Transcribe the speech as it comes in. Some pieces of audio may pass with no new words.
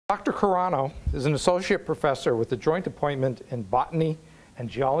Dr. Currano is an associate professor with a joint appointment in Botany and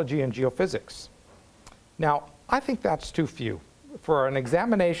Geology and Geophysics. Now, I think that's too few, for an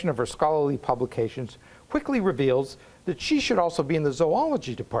examination of her scholarly publications quickly reveals that she should also be in the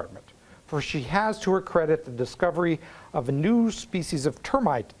zoology department, for she has to her credit the discovery of a new species of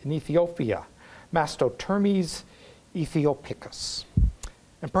termite in Ethiopia, Mastotermes ethiopicus.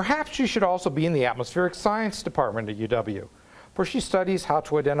 And perhaps she should also be in the atmospheric science department at UW, for she studies how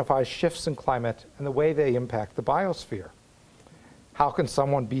to identify shifts in climate and the way they impact the biosphere. How can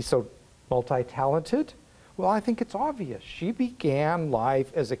someone be so multi-talented? Well, I think it's obvious. She began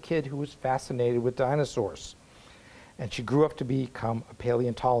life as a kid who was fascinated with dinosaurs. And she grew up to become a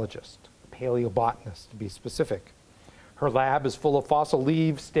paleontologist, a paleobotanist to be specific. Her lab is full of fossil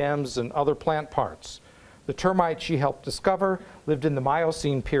leaves, stems, and other plant parts. The termite she helped discover lived in the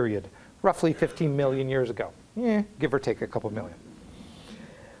Miocene period, roughly 15 million years ago. Give or take a couple million.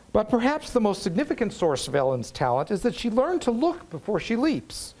 But perhaps the most significant source of Ellen's talent is that she learned to look before she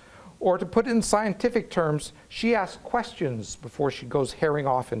leaps. Or to put it in scientific terms, she asks questions before she goes herring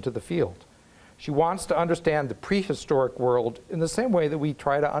off into the field. She wants to understand the prehistoric world in the same way that we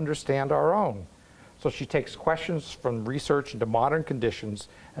try to understand our own. So she takes questions from research into modern conditions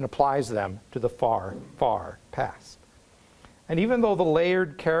and applies them to the far, far past. And even though the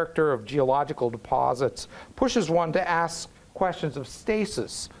layered character of geological deposits pushes one to ask questions of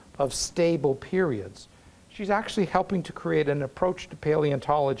stasis, of stable periods, she's actually helping to create an approach to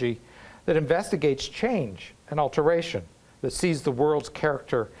paleontology that investigates change and alteration, that sees the world's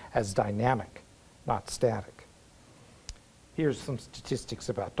character as dynamic, not static. Here's some statistics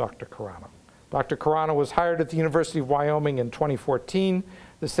about Dr. Currano. Dr. Currano was hired at the University of Wyoming in 2014.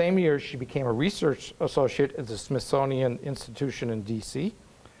 The same year, she became a research associate at the Smithsonian Institution in DC.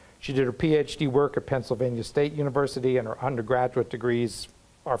 She did her PhD work at Pennsylvania State University, and her undergraduate degrees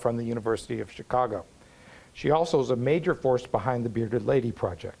are from the University of Chicago. She also is a major force behind the Bearded Lady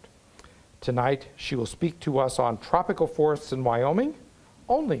Project. Tonight, she will speak to us on tropical forests in Wyoming,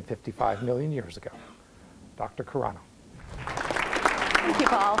 only 55 million years ago. Dr. Currano. Thank you,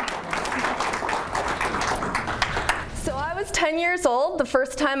 Paul. So I was 10 years old the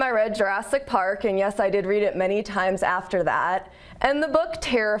first time I read Jurassic Park, and yes, I did read it many times after that, and the book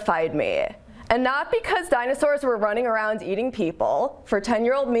terrified me. And not because dinosaurs were running around eating people. For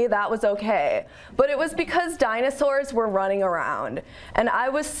 10-year-old me, that was okay. But it was because dinosaurs were running around. And I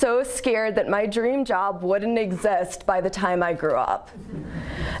was so scared that my dream job wouldn't exist by the time I grew up.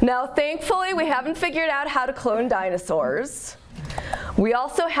 Now, thankfully, we haven't figured out how to clone dinosaurs. We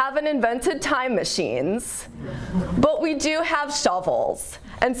also haven't invented time machines. But we do have shovels.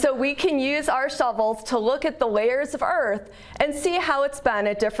 And so we can use our shovels to look at the layers of Earth and see how it's been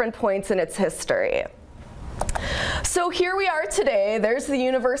at different points in its history. So here we are today. There's the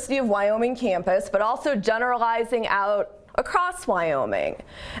University of Wyoming campus, but also generalizing out across Wyoming.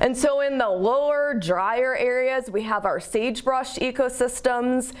 And so in the lower, drier areas, we have our sagebrush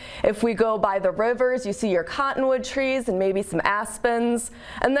ecosystems. If we go by the rivers, you see your cottonwood trees and maybe some aspens.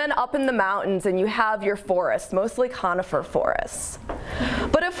 And then up in the mountains, and you have your forests, mostly conifer forests.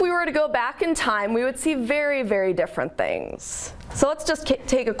 But if we were to go back in time, we would see very, very different things. So let's just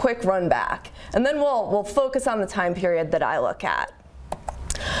take a quick run back, and then we'll focus on the time period that I look at.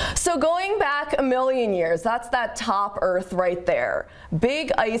 So going back a million years, that's that top Earth right there.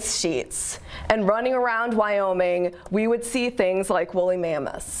 Big ice sheets. And running around Wyoming, we would see things like woolly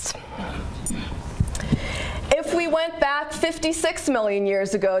mammoths. If we went back 56 million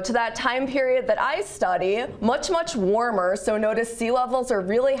years ago to that time period that I study, much, much warmer, so notice sea levels are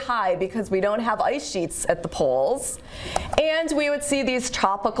really high because we don't have ice sheets at the poles, and we would see these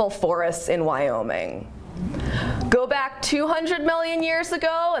tropical forests in Wyoming. Go back 200 million years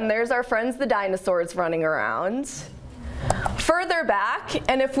ago, and there's our friends the dinosaurs running around. Further back,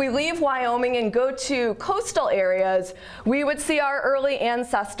 and if we leave Wyoming and go to coastal areas, we would see our early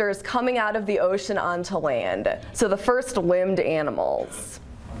ancestors coming out of the ocean onto land, so the first limbed animals.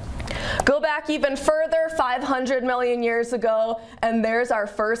 Go back even further, 500 million years ago, and there's our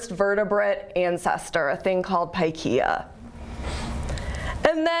first vertebrate ancestor, a thing called Paikia.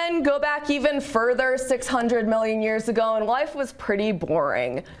 And then go back even further, 600 million years ago, and life was pretty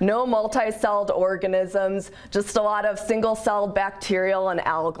boring. No multi-celled organisms, just a lot of single-celled bacterial and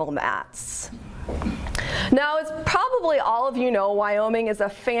algal mats. Now, as probably all of you know, Wyoming is a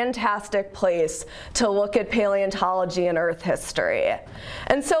fantastic place to look at paleontology and Earth history.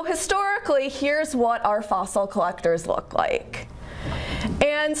 And so historically, here's what our fossil collectors look like.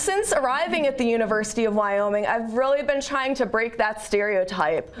 And since arriving at the University of Wyoming, I've really been trying to break that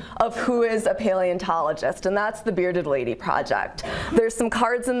stereotype of who is a paleontologist, and that's the Bearded Lady Project. There's some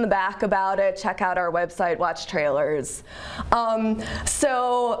cards in the back about it. Check out our website, watch trailers.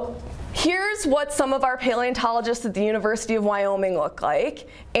 So here's what some of our paleontologists at the University of Wyoming look like.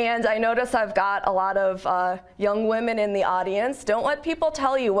 And I notice I've got a lot of young women in the audience. Don't let people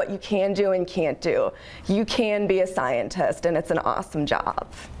tell you what you can do and can't do. You can be a scientist, and it's an awesome job.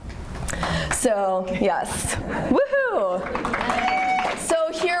 So yes, woohoo!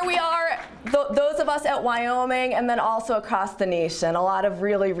 So here we are, those of us at Wyoming, and then also across the nation, a lot of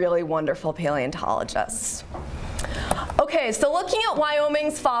really, really wonderful paleontologists. Okay, so looking at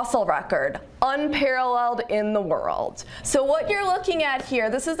Wyoming's fossil record, unparalleled in the world. So what you're looking at here,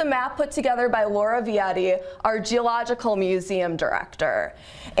 this is a map put together by Laura Vietti, our Geological Museum director.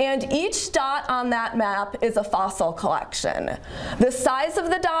 And each dot on that map is a fossil collection. The size of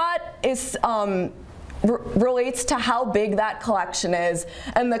the dot is relates to how big that collection is,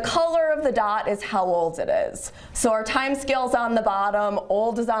 and the color of the dot is how old it is. So our time scale's on the bottom,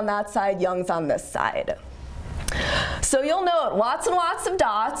 old is on that side, young's on this side. So you'll note lots and lots of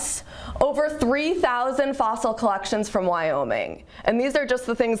dots, over 3,000 fossil collections from Wyoming. And these are just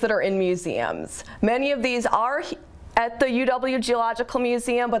the things that are in museums. Many of these are at the UW Geological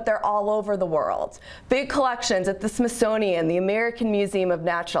Museum, but they're all over the world. Big collections at the Smithsonian, the American Museum of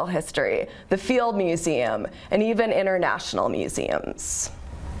Natural History, the Field Museum, and even international museums.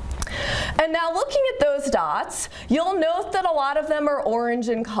 And now looking at those dots, you'll note that a lot of them are orange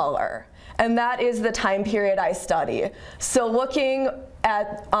in color. And that is the time period I study. So looking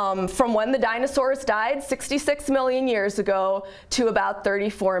at from when the dinosaurs died 66 million years ago to about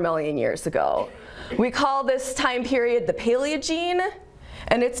 34 million years ago. We call this time period the Paleogene,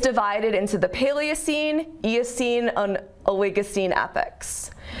 and it's divided into the Paleocene, Eocene, and Oligocene epochs.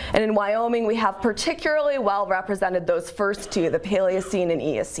 And in Wyoming, we have particularly well represented those first two, the Paleocene and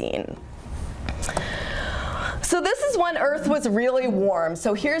Eocene. So this is when Earth was really warm.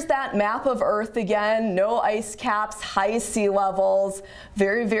 So here's that map of Earth again, no ice caps, high sea levels,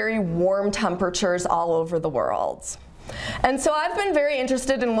 very, very warm temperatures all over the world. And so I've been very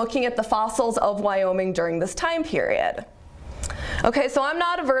interested in looking at the fossils of Wyoming during this time period. Okay, so I'm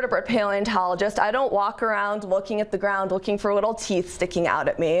not a vertebrate paleontologist. I don't walk around looking at the ground looking for little teeth sticking out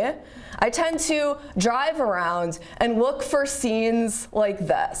at me. I tend to drive around and look for scenes like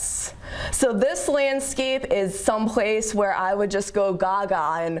this. So this landscape is someplace where I would just go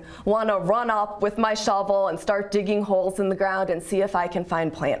gaga and want to run up with my shovel and start digging holes in the ground and see if I can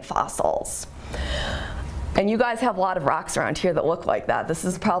find plant fossils. And you guys have a lot of rocks around here that look like that. This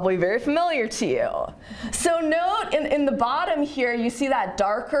is probably very familiar to you. So note in the bottom here, you see that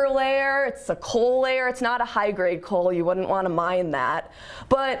darker layer. It's a coal layer. It's not a high-grade coal. You wouldn't want to mine that.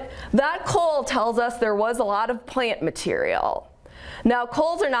 But that coal tells us there was a lot of plant material. Now,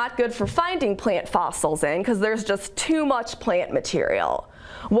 coals are not good for finding plant fossils in because there's just too much plant material.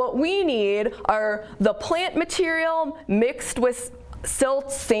 What we need are the plant material mixed with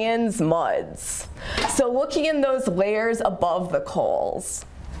silt, sands, muds. So looking in those layers above the coals.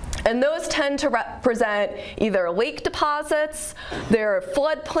 And those tend to represent either lake deposits, they're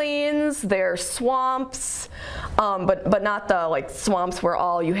floodplains, they're swamps, but not the swamps where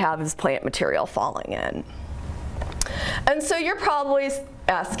all you have is plant material falling in. And so you're probably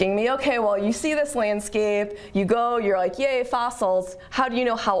asking me, okay, well, you see this landscape, you go, you're like, yay, fossils, how do you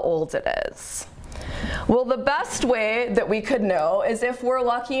know how old it is? Well, the best way that we could know is if we're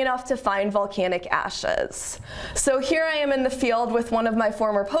lucky enough to find volcanic ashes. So here I am in the field with one of my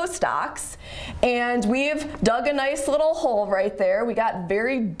former postdocs, and we've dug a nice little hole right there. We got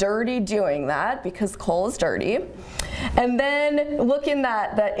very dirty doing that because coal is dirty. And then look in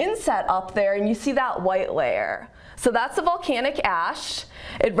that inset up there, and you see that white layer. So that's a volcanic ash.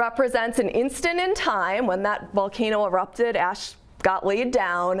 It represents an instant in time when that volcano erupted, ash got laid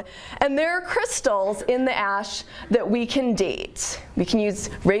down, and there are crystals in the ash that we can date. We can use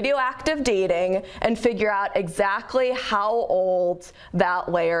radioactive dating and figure out exactly how old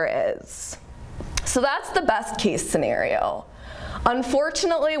that layer is. So that's the best case scenario.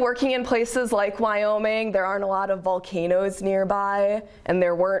 Unfortunately, working in places like Wyoming, there aren't a lot of volcanoes nearby, and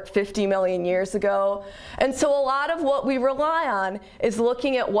there weren't 50 million years ago. And so a lot of what we rely on is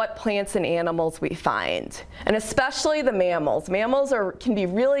looking at what plants and animals we find, and especially the mammals. Mammals can be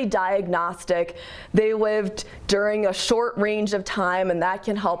really diagnostic. They lived during a short range of time, and that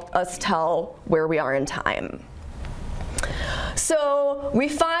can help us tell where we are in time. So So we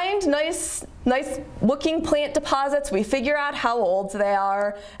find nice looking plant deposits, we figure out how old they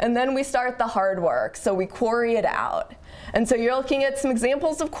are, and then we start the hard work. So we quarry it out. And so you're looking at some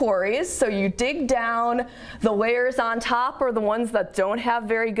examples of quarries. So you dig down, the layers on top are the ones that don't have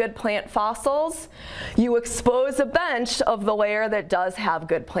very good plant fossils. You expose a bench of the layer that does have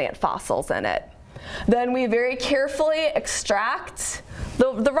good plant fossils in it. Then we very carefully extract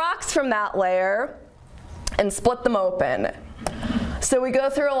the rocks from that layer and split them open. So we go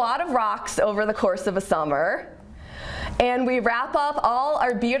through a lot of rocks over the course of a summer, and we wrap up all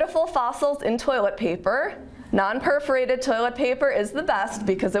our beautiful fossils in toilet paper. Non-perforated toilet paper is the best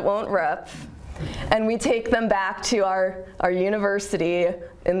because it won't rip. And we take them back to our university,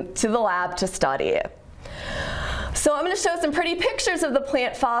 to the lab to study. So I'm going to show some pretty pictures of the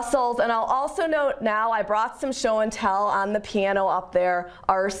plant fossils, and I'll also note now I brought some show and tell on the piano up there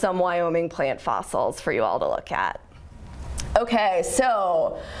are some Wyoming plant fossils for you all to look at. Okay,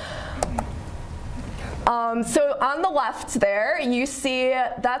 so on the left there, you see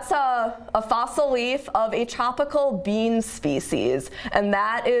that's a fossil leaf of a tropical bean species, and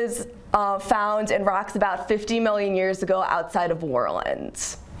that is found in rocks about 50 million years ago outside of New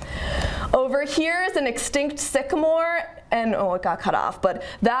Orleans. Over here is an extinct sycamore, and oh, it got cut off, but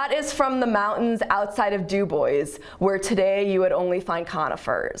that is from the mountains outside of Du Bois, where today you would only find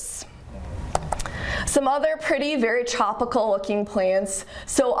conifers. Some other pretty, very tropical looking plants.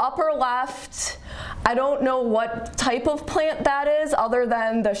 So upper left, I don't know what type of plant that is, other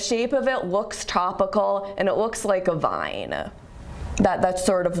than the shape of it looks tropical, and it looks like a vine. That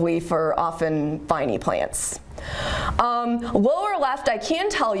sort of leaf are often viney plants. Lower left, I can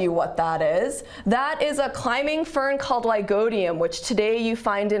tell you what that is. That is a climbing fern called Lygodium, which today you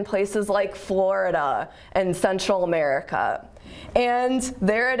find in places like Florida and Central America. And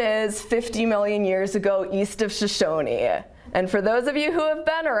there it is 50 million years ago east of Shoshone. And for those of you who have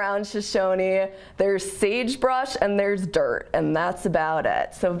been around Shoshone, there's sagebrush and there's dirt, and that's about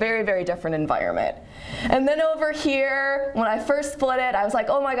it. So very, very different environment. And then over here, when I first split it, I was like,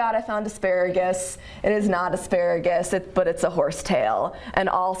 oh my God, I found asparagus. It is not asparagus, but it's a horsetail, and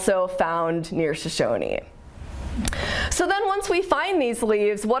also found near Shoshone. So then once we find these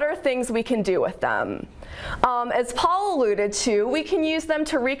leaves, what are things we can do with them? As Paul alluded to, we can use them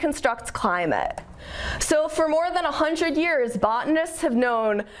to reconstruct climate. So for more than 100 years, botanists have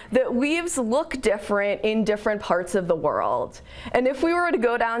known that leaves look different in different parts of the world. And if we were to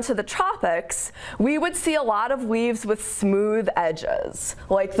go down to the tropics, we would see a lot of leaves with smooth edges,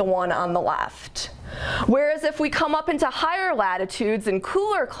 like the one on the left. Whereas if we come up into higher latitudes and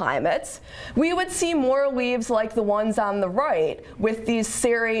cooler climates, we would see more leaves like the ones on the right with these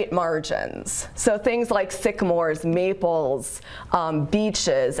serrate margins. So things like sycamores, maples,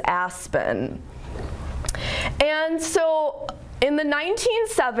 beeches, aspen. And so in the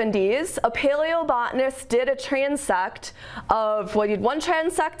 1970s, a paleobotanist did a transect of, well, he did one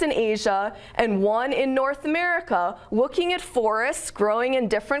transect in Asia and one in North America, looking at forests growing in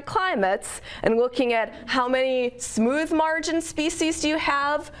different climates and looking at how many smooth margin species do you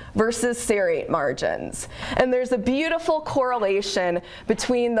have versus serrate margins. And there's a beautiful correlation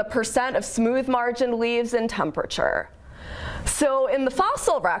between the percent of smooth margin leaves and temperature. So in the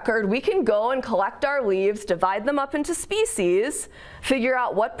fossil record, we can go and collect our leaves, divide them up into species, figure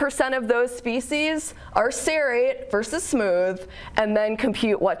out what percent of those species are serrate versus smooth, and then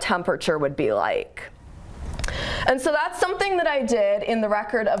compute what temperature would be like. And so that's something that I did in the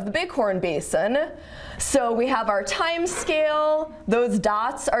record of the Bighorn Basin. So we have our time scale. Those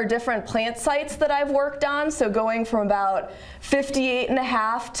dots are different plant sites that I've worked on, so going from about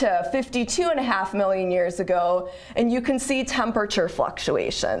 58.5 to 52.5 million years ago, and you can see temperature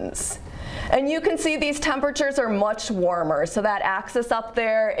fluctuations. And you can see these temperatures are much warmer, so that axis up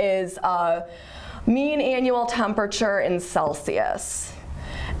there is mean annual temperature in Celsius.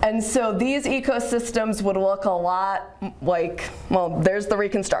 And so these ecosystems would look a lot like, well, there's the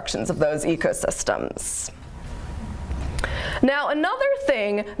reconstructions of those ecosystems. Now, another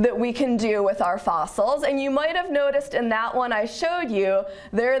thing that we can do with our fossils, and you might have noticed in that one I showed you,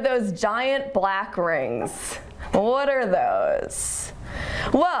 there are those giant black rings. What are those?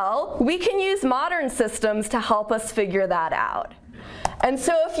 Well, we can use modern systems to help us figure that out. And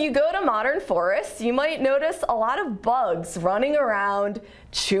so if you go to modern forests, you might notice a lot of bugs running around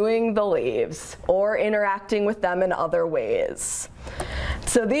chewing the leaves or interacting with them in other ways.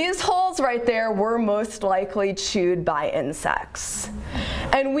 So these holes right there were most likely chewed by insects.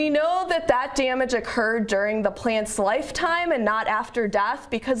 And we know that that damage occurred during the plant's lifetime and not after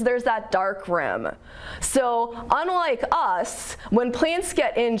death because there's that dark rim. So unlike us, when plants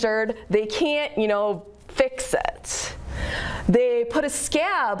get injured, they can't, fix it. They put a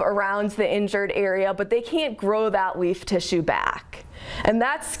scab around the injured area, but they can't grow that leaf tissue back. And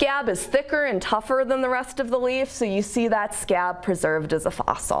that scab is thicker and tougher than the rest of the leaf, so you see that scab preserved as a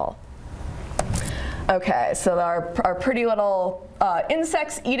fossil. Okay, so our pretty little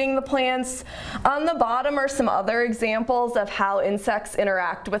insects eating the plants. On the bottom are some other examples of how insects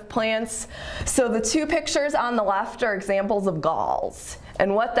interact with plants. So the two pictures on the left are examples of galls.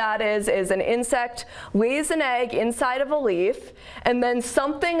 And what that is an insect lays an egg inside of a leaf, and then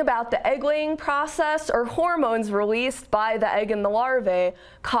something about the egg-laying process or hormones released by the egg and the larvae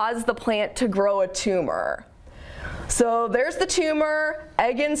cause the plant to grow a tumor. So there's the tumor,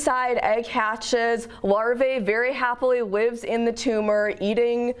 egg inside, egg hatches, larvae very happily lives in the tumor,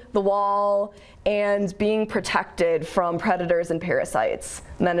 eating the wall and being protected from predators and parasites.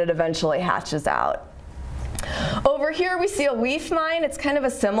 And then it eventually hatches out. Over here we see a leaf mine. It's kind of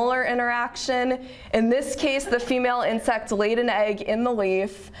a similar interaction. In this case, the female insect laid an egg in the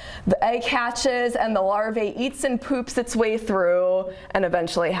leaf. The egg hatches and the larvae eats and poops its way through and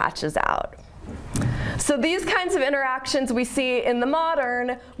eventually hatches out. So these kinds of interactions we see in the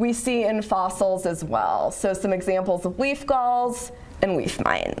modern, we see in fossils as well. So some examples of leaf galls and leaf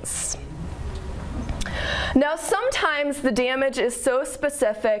mines. Now sometimes the damage is so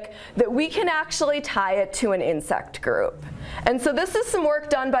specific that we can actually tie it to an insect group. And so this is some work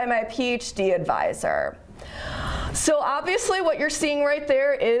done by my PhD advisor. So obviously what you're seeing right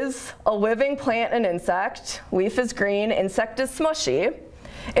there is a living plant and insect. Leaf is green, insect is smushy.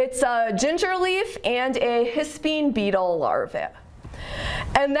 It's a ginger leaf and a hispine beetle larvae.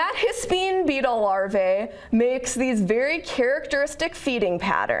 And that hispine beetle larvae makes these very characteristic feeding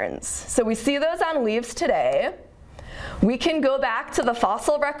patterns. So we see those on leaves today. We can go back to the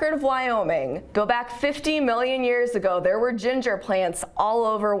fossil record of Wyoming. Go back 50 million years ago, there were ginger plants all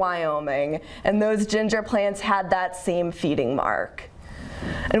over Wyoming, and those ginger plants had that same feeding mark.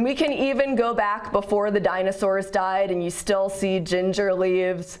 And we can even go back before the dinosaurs died, and you still see ginger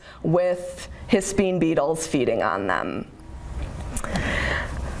leaves with hispine beetles feeding on them.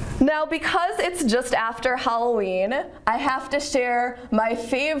 Now, because it's just after Halloween, I have to share my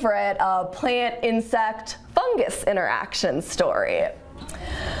favorite plant-insect fungus interaction story.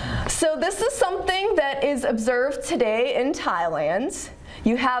 So this is something that is observed today in Thailand.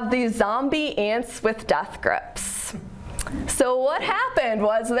 You have these zombie ants with death grips. So what happened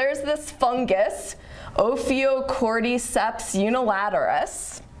was there's this fungus, Ophiocordyceps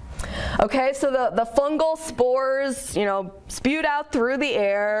unilaterus. Okay, so the fungal spores, spewed out through the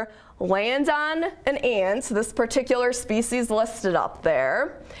air, land on an ant, this particular species listed up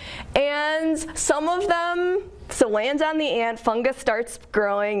there. And some of them, land on the ant, fungus starts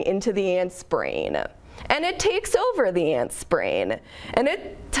growing into the ant's brain. And it takes over the ant's brain. And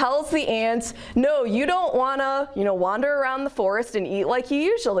it tells the ant, no, you don't want to wander around the forest and eat like you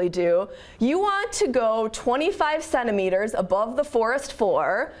usually do. You want to go 25 centimeters above the forest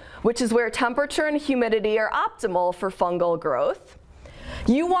floor, which is where temperature and humidity are optimal for fungal growth.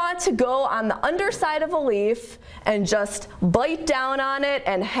 You want to go on the underside of a leaf and just bite down on it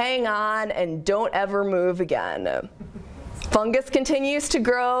and hang on and don't ever move again. Fungus continues to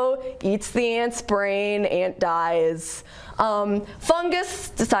grow, eats the ant's brain, ant dies. Fungus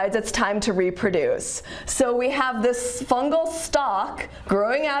decides it's time to reproduce. So we have this fungal stalk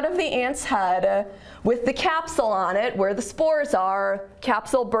growing out of the ant's head with the capsule on it where the spores are.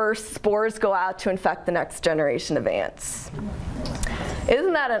 Capsule bursts, spores go out to infect the next generation of ants.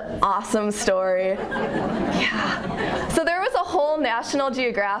 Isn't that an awesome story? Yeah. So there was a whole National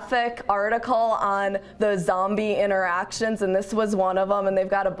Geographic article on the zombie interactions, and this was one of them, and they've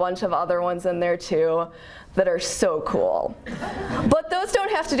got a bunch of other ones in there too that are so cool. But those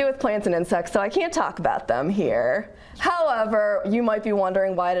don't have to do with plants and insects, so I can't talk about them here. However, you might be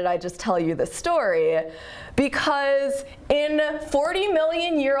wondering, why did I just tell you this story? Because in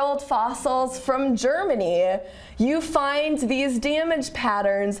 40-million-year-old fossils from Germany, you find these damage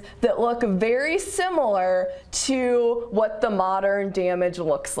patterns that look very similar to what the modern damage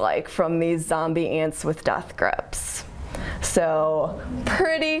looks like from these zombie ants with death grips. So,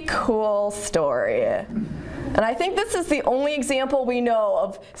 pretty cool story. And I think this is the only example we know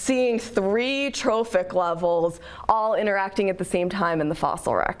of seeing 3 trophic levels all interacting at the same time in the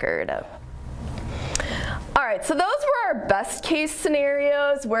fossil record. All right, so those were our best case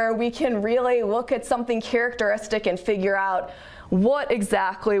scenarios where we can really look at something characteristic and figure out what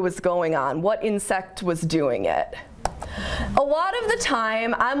exactly was going on, what insect was doing it. A lot of the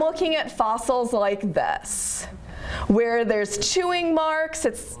time, I'm looking at fossils like this, where there's chewing marks.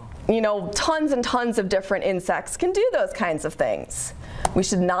 It's, tons and tons of different insects can do those kinds of things. We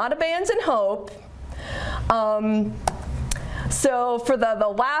should not abandon hope. So for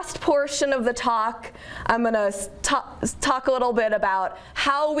the last portion of the talk, I'm going to talk a little bit about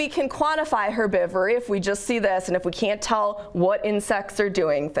how we can quantify herbivory if we just see this and if we can't tell what insects are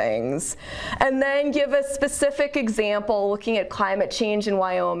doing things. And then give a specific example looking at climate change in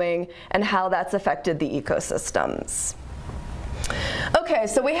Wyoming and how that's affected the ecosystems. Okay,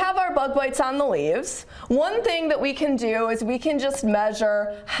 so we have our bug bites on the leaves. One thing that we can do is we can just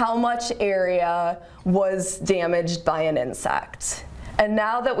measure how much area was damaged by an insect. And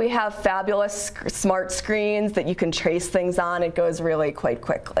now that we have fabulous smart screens that you can trace things on, it goes really quite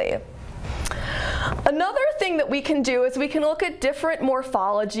quickly. Another thing that we can do is we can look at different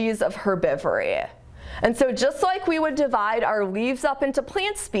morphologies of herbivory. And so just like we would divide our leaves up into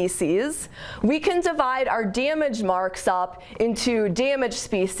plant species, we can divide our damage marks up into damaged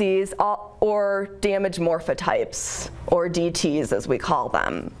species or damaged morphotypes, or DTs as we call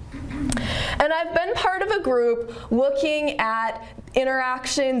them. And I've been part of a group looking at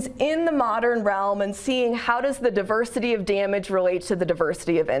interactions in the modern realm and seeing how does the diversity of damage relate to the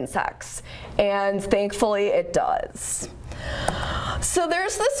diversity of insects. And thankfully it does. So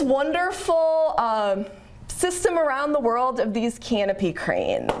there's this wonderful system around the world of these canopy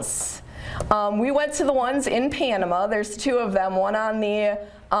cranes. We went to the ones in Panama. There's two of them, one on the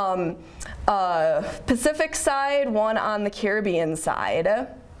Pacific side, one on the Caribbean side.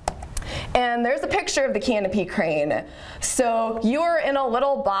 And there's a picture of the canopy crane. So you're in a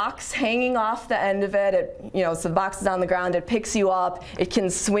little box hanging off the end of it. So the box is on the ground. It picks you up. It can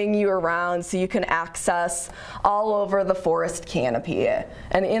swing you around so you can access all over the forest canopy.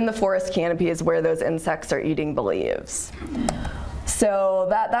 And in the forest canopy is where those insects are eating the leaves. So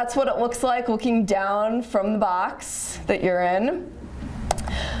that's what it looks like looking down from the box that you're in.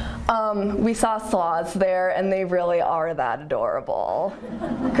 We saw sloths there, and they really are that adorable.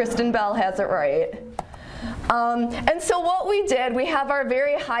 Kristen Bell has it right. And so what we did, we have our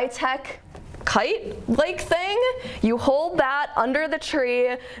very high-tech kite-like thing. You hold that under the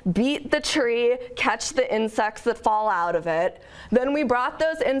tree, beat the tree, catch the insects that fall out of it. Then we brought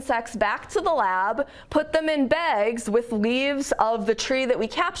those insects back to the lab, put them in bags with leaves of the tree that we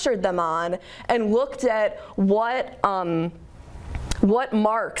captured them on, and looked at what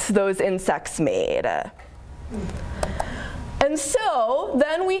marks those insects made. And so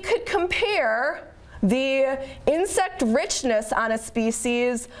then we could compare the insect richness on a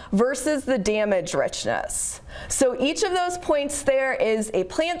species versus the damage richness. So each of those points there is a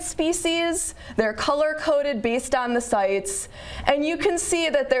plant species. They're color-coded based on the sites. And you can see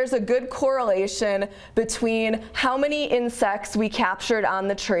that there's a good correlation between how many insects we captured on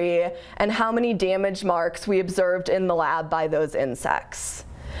the tree and how many damage marks we observed in the lab by those insects.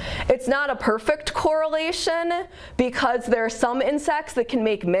 It's not a perfect correlation because there are some insects that can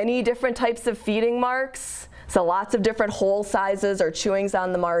make many different types of feeding marks. So lots of different hole sizes or chewings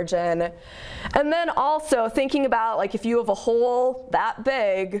on the margin. And then also thinking about, like, if you have a hole that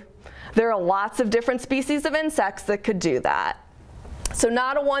big, there are lots of different species of insects that could do that. So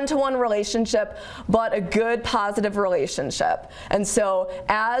not a one-to-one relationship, but a good positive relationship. And so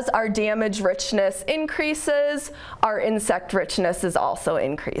as our damage richness increases, our insect richness is also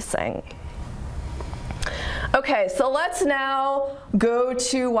increasing. Okay, so let's now go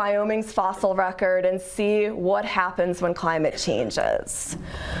to Wyoming's fossil record and see what happens when climate changes.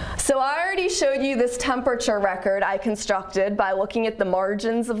 So I already showed you this temperature record I constructed by looking at the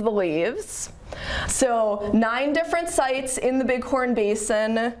margins of the leaves. So 9 different sites in the Bighorn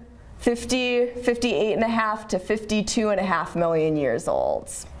Basin, 58.5 to 52.5 million years old.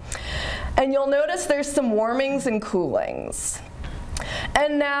 And you'll notice there's some warmings and coolings.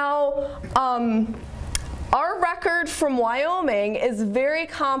 And now, our record from Wyoming is very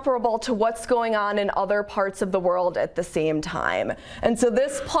comparable to what's going on in other parts of the world at the same time. And so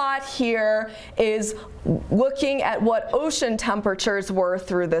this plot here is looking at what ocean temperatures were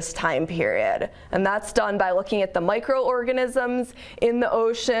through this time period. And that's done by looking at the microorganisms in the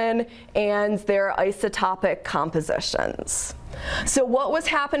ocean and their isotopic compositions. So what was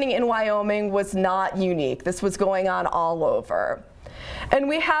happening in Wyoming was not unique. This was going on all over. And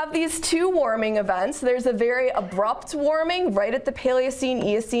we have these 2 warming events. There's a very abrupt warming right at the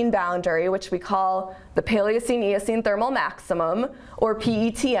Paleocene-Eocene boundary, which we call the Paleocene-Eocene thermal maximum, or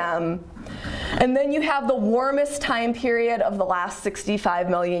PETM. And then you have the warmest time period of the last 65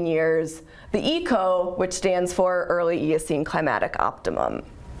 million years, the ECO, which stands for early Eocene climatic optimum.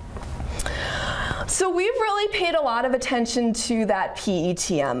 So we've really paid a lot of attention to that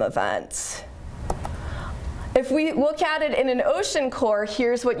PETM event. If we look at it in an ocean core,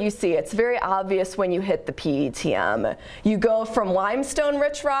 here's what you see. It's very obvious when you hit the PETM. You go from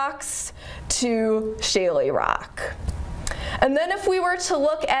limestone-rich rocks to shaly rock. And then if we were to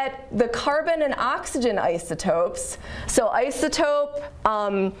look at the carbon and oxygen isotopes, so isotope,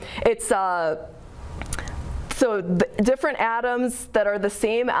 so the different atoms that are the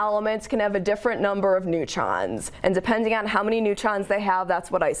same elements can have a different number of neutrons. And depending on how many neutrons they have, that's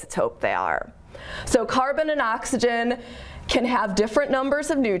what isotope they are. So carbon and oxygen can have different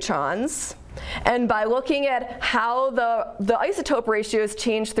numbers of neutrons. And by looking at how the isotope ratios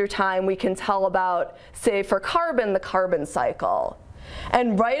change through time, we can tell about, say, for carbon, the carbon cycle.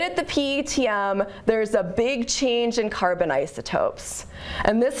 And right at the PETM, there's a big change in carbon isotopes.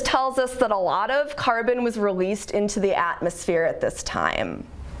 And this tells us that a lot of carbon was released into the atmosphere at this time.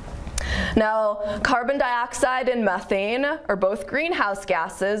 Now, carbon dioxide and methane are both greenhouse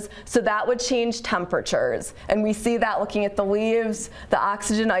gases, so that would change temperatures. And we see that looking at the leaves. The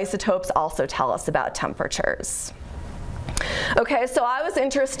oxygen isotopes also tell us about temperatures. Okay, so I was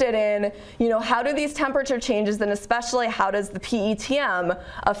interested in, how do these temperature changes, and especially how does the PETM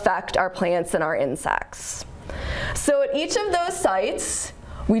affect our plants and our insects? So at each of those sites,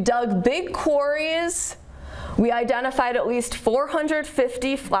 we dug big quarries. We identified at least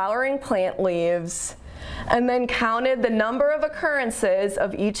 450 flowering plant leaves, and then counted the number of occurrences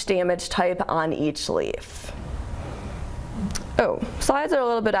of each damage type on each leaf. Oh, slides are a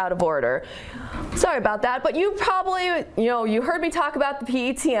little bit out of order. Sorry about that, but you probably, you heard me talk about the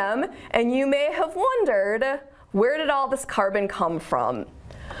PETM, and you may have wondered, where did all this carbon come from?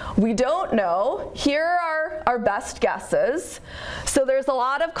 We don't know. Here are our best guesses. So there's a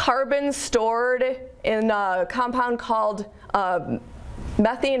lot of carbon stored in a compound called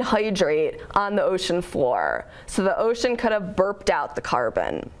methane hydrate on the ocean floor. So the ocean could have burped out the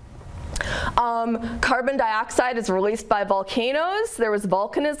carbon. Carbon dioxide is released by volcanoes. There was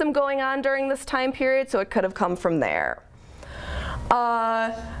volcanism going on during this time period, so it could have come from there.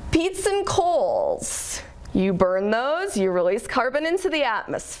 Peats and coals. You burn those, you release carbon into the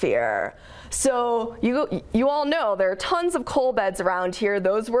atmosphere. So you all know there are tons of coal beds around here.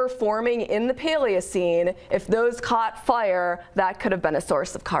 Those were forming in the Paleocene. If those caught fire, that could have been a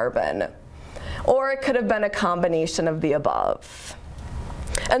source of carbon. Or it could have been a combination of the above.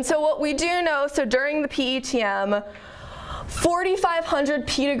 And so what we do know, so during the PETM, 4,500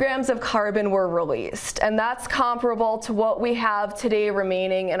 petograms of carbon were released, and that's comparable to what we have today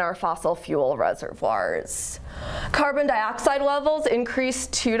remaining in our fossil fuel reservoirs. Carbon dioxide levels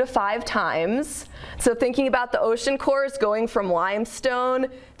increased 2 to 5 times. So thinking about the ocean cores going from limestone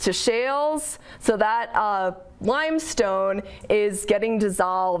to shales, so that limestone is getting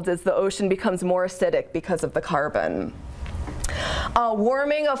dissolved as the ocean becomes more acidic because of the carbon.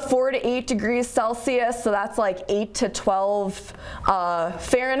 Warming of 4 to 8 degrees Celsius, so that's like 8 to 12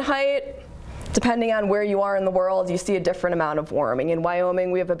 Fahrenheit. Depending on where you are in the world, you see a different amount of warming. In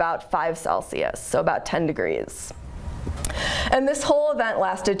Wyoming, we have about 5 Celsius, so about 10 degrees. And this whole event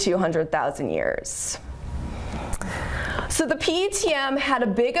lasted 200,000 years. So the PETM had a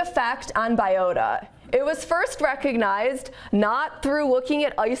big effect on biota. It was first recognized not through looking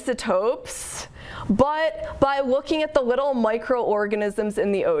at isotopes, but by looking at the little microorganisms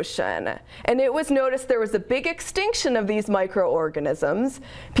in the ocean. And it was noticed there was a big extinction of these microorganisms.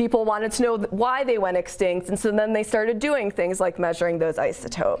 People wanted to know why they went extinct, and so then they started doing things like measuring those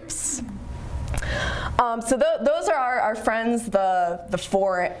isotopes. So those are our friends, the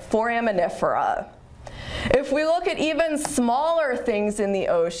foraminifera. If we look at even smaller things in the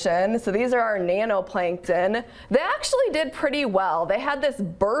ocean, so these are our nanoplankton, they actually did pretty well. They had this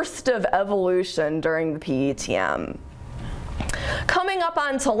burst of evolution during the PETM. Coming up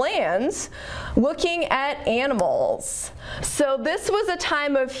onto land, looking at animals. So this was a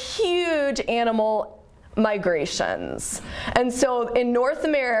time of huge animal migrations. And so in North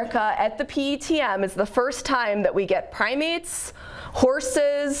America at the PETM is the first time that we get primates,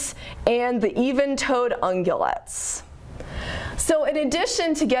 horses, and the even-toed ungulates. So in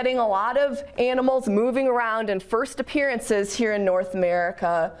addition to getting a lot of animals moving around in first appearances here in North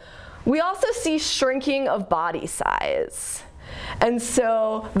America, we also see shrinking of body size. And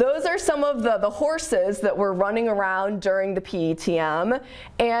so those are some of the horses that were running around during the PETM.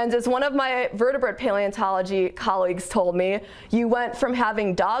 And as one of my vertebrate paleontology colleagues told me, you went from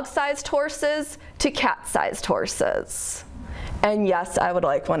having dog-sized horses to cat-sized horses. And yes, I would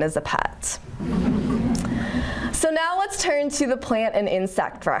like one as a pet. So now let's turn to the plant and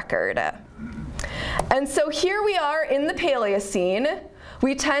insect record. And so here we are in the Paleocene.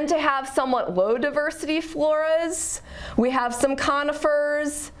 We tend to have somewhat low diversity floras. We have some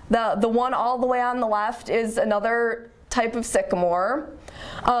conifers. The one all the way on the left is another type of sycamore.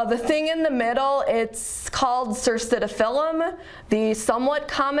 The thing in the middle, it's called Cercidophyllum. The somewhat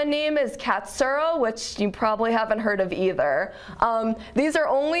common name is Katsura, which you probably haven't heard of either. These are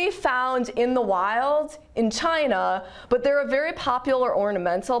only found in the wild in China, but they're a very popular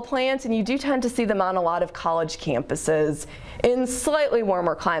ornamental plant, and you do tend to see them on a lot of college campuses in slightly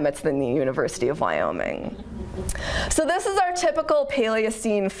warmer climates than the University of Wyoming. So this is our typical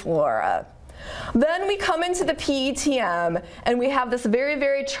Paleocene flora. Then we come into the PETM, and we have this very,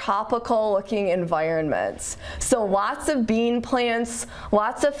 very tropical looking environment. So lots of bean plants,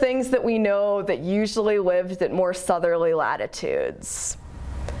 lots of things that we know that usually lived at more southerly latitudes.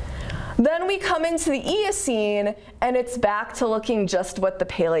 Then we come into the Eocene, and it's back to looking just what the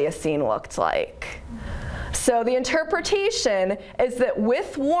Paleocene looked like. So the interpretation is that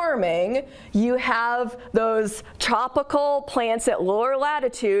with warming, you have those tropical plants at lower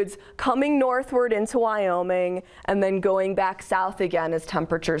latitudes coming northward into Wyoming and then going back south again as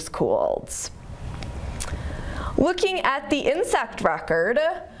temperatures cooled. Looking at the insect record,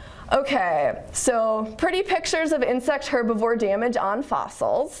 okay, so pretty pictures of insect herbivore damage on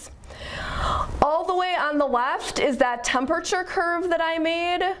fossils. All the way on the left is that temperature curve that I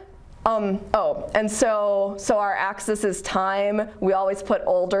made. So our axis is time. We always put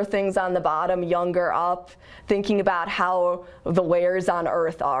older things on the bottom, younger up, thinking about how the layers on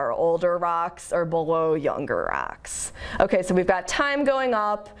Earth are. Older rocks are below younger rocks. Okay, so we've got time going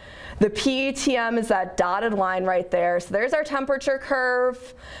up. The PETM is that dotted line right there. So there's our temperature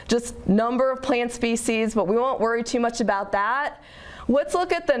curve, just number of plant species, but we won't worry too much about that. Let's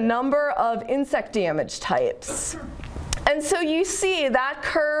look at the number of insect damage types. And so you see that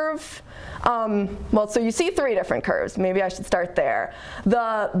curve, so you see three different curves. Maybe I should start there.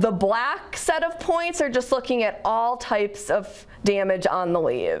 The black set of points are just looking at all types of damage on the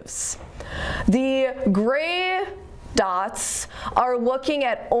leaves. The gray dots are looking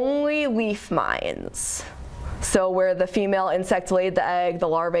at only leaf mines. So where the female insect laid the egg, the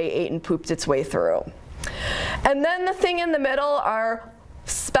larvae ate and pooped its way through. And then the thing in the middle are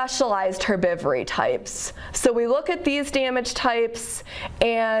specialized herbivory types. So we look at these damage types,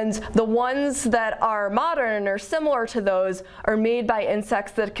 and the ones that are modern or similar to those are made by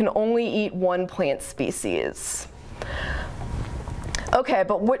insects that can only eat one plant species. Okay,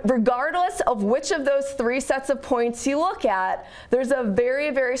 but regardless of which of those three sets of points you look at, there's a very,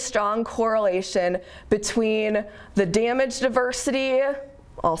 very strong correlation between the damage diversity,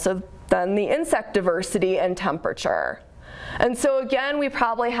 also then the insect diversity, and temperature. And so again, we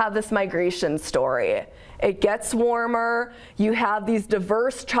probably have this migration story. It gets warmer, you have these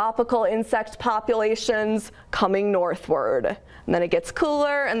diverse tropical insect populations coming northward. And then it gets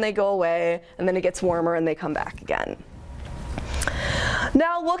cooler and they go away, and then it gets warmer and they come back again.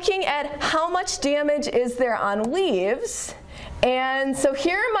 Now looking at how much damage is there on leaves, and so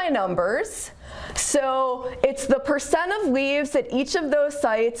here are my numbers. So it's the percent of leaves at each of those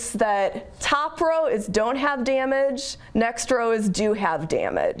sites that top row is don't have damage, next row is do have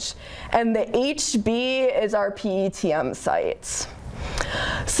damage. And the HB is our PETM sites.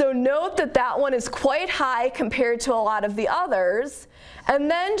 So note that that one is quite high compared to a lot of the others.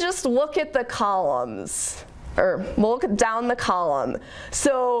 And then just look at the columns. Or we'll look down the column.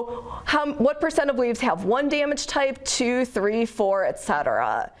 So what percent of leaves have one damage type, 2, 3, 4,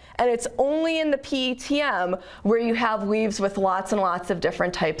 etc. And it's only in the PETM where you have leaves with lots and lots of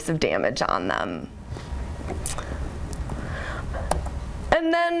different types of damage on them.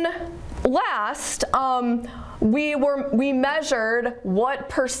 And then last, we measured what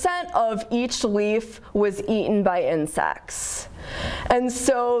percent of each leaf was eaten by insects. And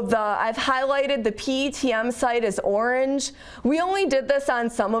so I've highlighted the PETM site as orange. We only did this on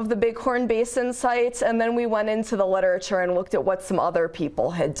some of the Bighorn Basin sites, and then we went into the literature and looked at what some other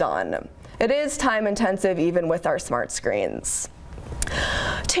people had done. It is time intensive even with our smart screens.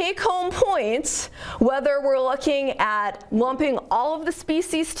 Take-home point, whether we're looking at lumping all of the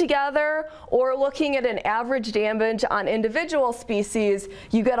species together or looking at an average damage on individual species,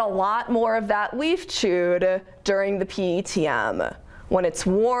 you get a lot more of that leaf chewed during the PETM, when it's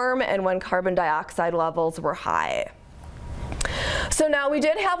warm and when carbon dioxide levels were high. So now we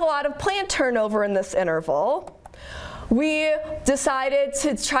did have a lot of plant turnover in this interval. We decided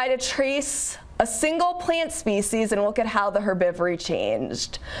to try to trace a single plant species and look at how the herbivory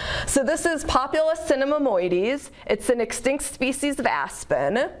changed. So this is Populus cinnamomoides. It's an extinct species of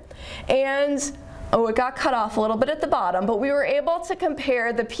aspen. And oh, it got cut off a little bit at the bottom, but we were able to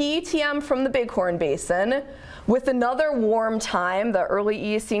compare the PETM from the Bighorn Basin with another warm time, the early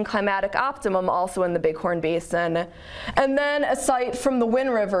Eocene climatic optimum, also in the Bighorn Basin, and then a site from the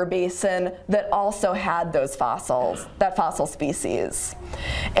Wind River Basin that also had those fossils, that fossil species.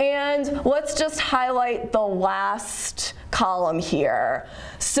 And let's just highlight the last column here.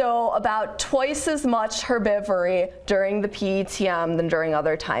 So about twice as much herbivory during the PETM than during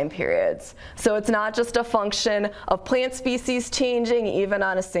other time periods. So it's not just a function of plant species changing, even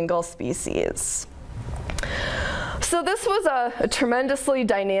on a single species. So this was a tremendously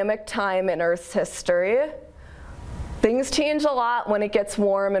dynamic time in Earth's history. Things change a lot when it gets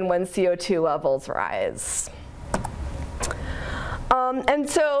warm and when CO2 levels rise. And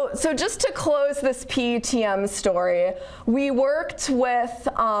so just to close this PETM story, we worked with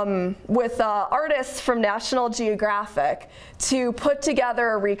artists from National Geographic to put together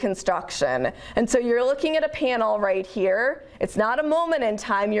a reconstruction. And so you're looking at a panel right here. It's not a moment in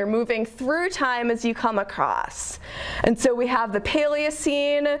time. You're moving through time as you come across. And so we have the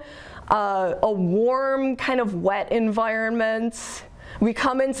Paleocene, a warm, kind of wet environment. We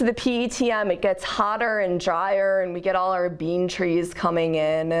come into the PETM, it gets hotter and drier, and we get all our bean trees coming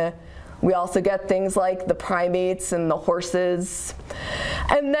in. We also get things like the primates and the horses.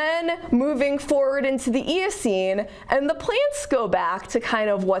 And then moving forward into the Eocene, and the plants go back to kind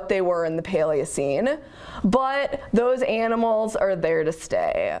of what they were in the Paleocene, but those animals are there to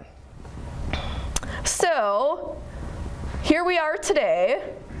stay. So here we are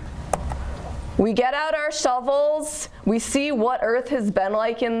today. We get out our shovels, we see what Earth has been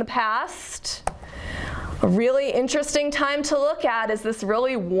like in the past. A really interesting time to look at is this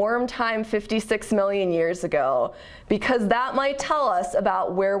really warm time 56 million years ago, because that might tell us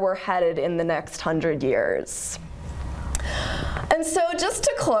about where we're headed in the next 100 years. And so just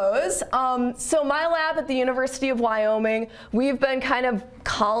to close, so my lab at the University of Wyoming, we've been kind of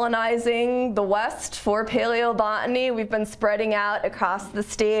colonizing the West for paleobotany. We've been spreading out across the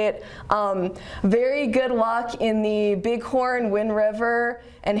state. Very good luck in the Bighorn, Wind River,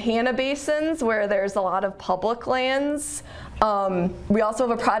 and Hanna basins, where there's a lot of public lands. We also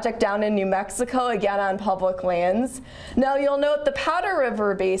have a project down in New Mexico, again on public lands. Now you'll note the Powder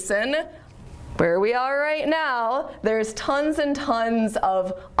River Basin, where we are right now, there's tons and tons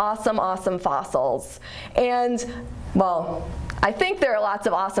of awesome, awesome fossils. And, well, I think there are lots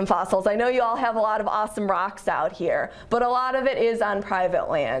of awesome fossils. I know you all have a lot of awesome rocks out here, but a lot of it is on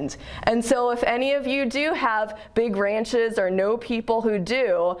private land. And so if any of you do have big ranches or know people who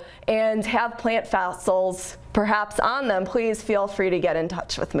do and have plant fossils perhaps on them, please feel free to get in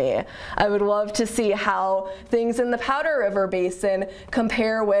touch with me. I would love to see how things in the Powder River Basin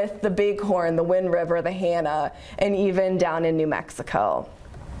compare with the Bighorn, the Wind River, the Hanna, and even down in New Mexico.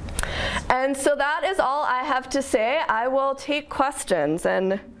 And so that is all I have to say. I will take questions,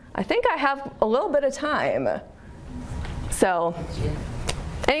 and I think I have a little bit of time. So,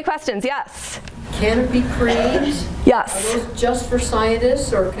 any questions? Yes? Canopy cranes? Yes. Are those just for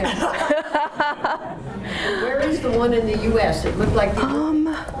scientists, or can where is the one in the U.S.? It looked like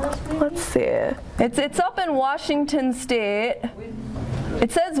let's see. It's up in Washington State.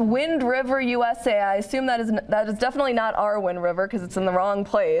 It says Wind River, USA. I assume that is definitely not our Wind River because it's in the wrong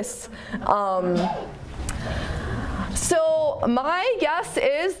place. So my guess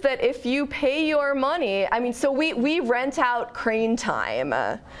is that if you pay your money, I mean, so we rent out crane time.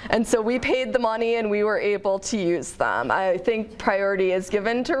 And so we paid the money and we were able to use them. I think priority is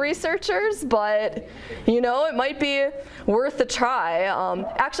given to researchers, but you know, it might be worth a try.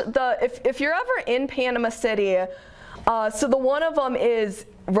 Actually, if you're ever in Panama City, so the one of them is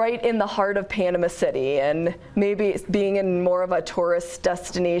right in the heart of Panama City, and maybe being in more of a tourist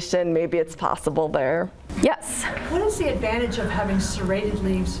destination, maybe it's possible there. Yes? What is the advantage of having serrated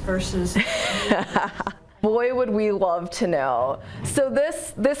leaves versus Boy, would we love to know. So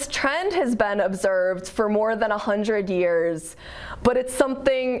this trend has been observed for more than 100 years, but it's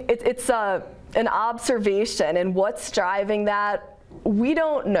something, it's an observation, and what's driving that, we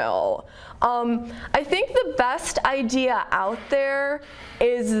don't know. I think the best idea out there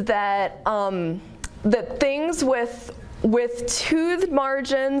is that that things with toothed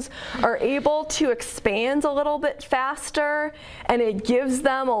margins are able to expand a little bit faster, and it gives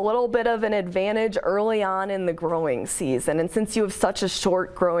them a little bit of an advantage early on in the growing season. And since you have such a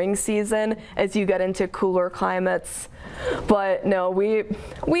short growing season as you get into cooler climates, but no, we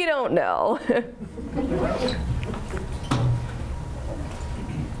don't know.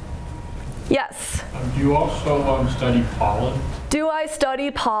 Yes? Do you also study pollen? Do I study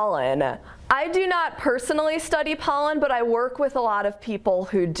pollen? I do not personally study pollen, but I work with a lot of people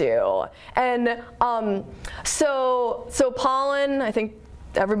who do. And so pollen, I think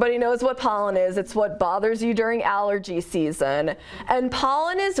everybody knows what pollen is. It's what bothers you during allergy season. And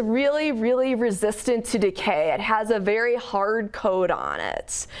pollen is really, really resistant to decay. It has a very hard coat on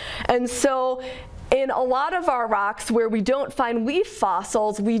it. And so in a lot of our rocks where we don't find leaf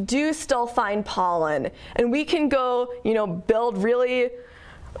fossils, we do still find pollen. And we can go, build really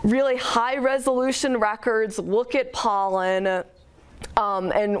high resolution records, look at pollen,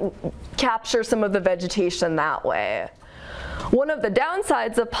 and capture some of the vegetation that way. One of the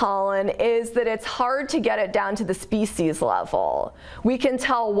downsides of pollen is that it's hard to get it down to the species level. We can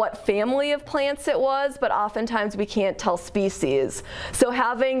tell what family of plants it was, but oftentimes we can't tell species. So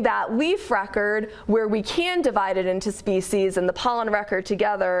having that leaf record where we can divide it into species and the pollen record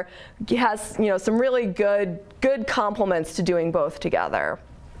together has some really good complements to doing both together.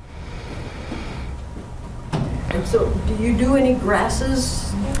 And so, do you do any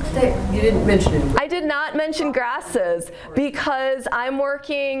grasses? You didn't mention it. I did not mention grasses because I'm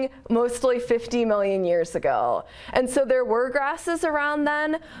working mostly 50 million years ago. And so there were grasses around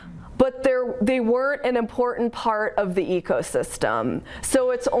then, but they weren't an important part of the ecosystem.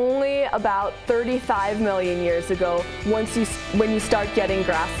 So it's only about 35 million years ago when you start getting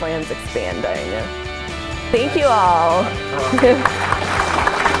grasslands expanding. Thank you all.